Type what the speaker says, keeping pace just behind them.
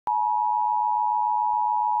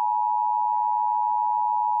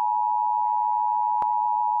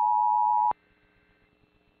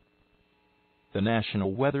The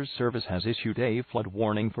National Weather Service has issued a flood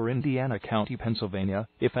warning for Indiana County, Pennsylvania,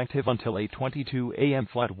 effective until 8:22 a.m.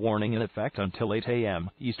 Flood warning in effect until 8 a.m.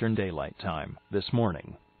 Eastern Daylight Time this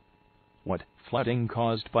morning. What flooding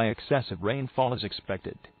caused by excessive rainfall is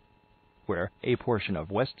expected? Where a portion of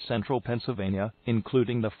west central Pennsylvania,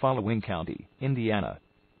 including the following county, Indiana.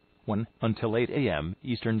 1 until 8 a.m.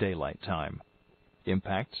 Eastern Daylight Time.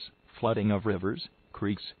 Impacts: flooding of rivers,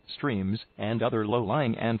 creeks, streams, and other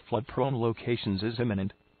low-lying and flood-prone locations is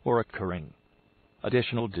imminent or occurring.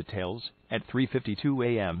 Additional details: at 3:52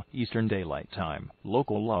 a.m. Eastern Daylight Time,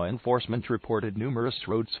 local law enforcement reported numerous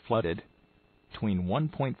roads flooded. Between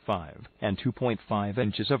 1.5 and 2.5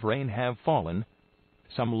 inches of rain have fallen.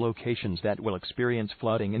 Some locations that will experience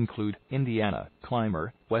flooding include Indiana,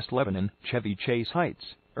 Clymer, West Lebanon, Chevy Chase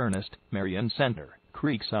Heights, Ernest, Marion Center,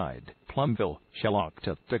 Creekside, Plumville,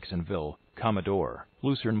 Shelocta, Dixonville, Commodore,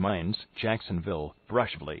 Lucerne Mines, Jacksonville,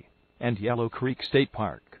 Brushville, and Yellow Creek State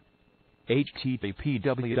Park.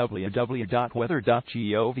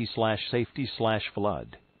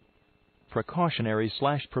 http://weather.gov/safety/flood.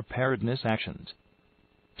 Precautionary/preparedness actions.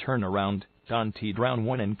 Turnaround, don't drown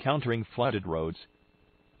when encountering flooded roads.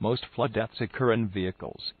 Most flood deaths occur in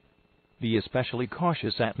vehicles. Be especially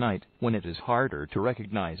cautious at night when it is harder to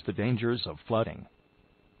recognize the dangers of flooding.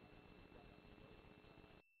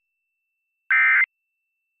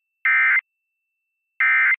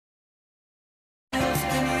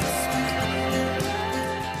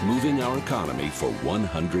 Moving our economy for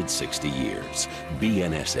 160 years.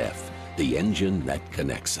 BNSF, the engine that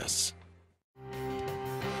connects us.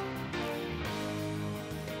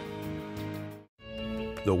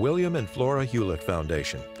 The William and Flora Hewlett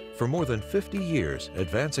Foundation, for more than 50 years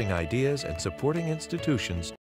advancing ideas and supporting institutions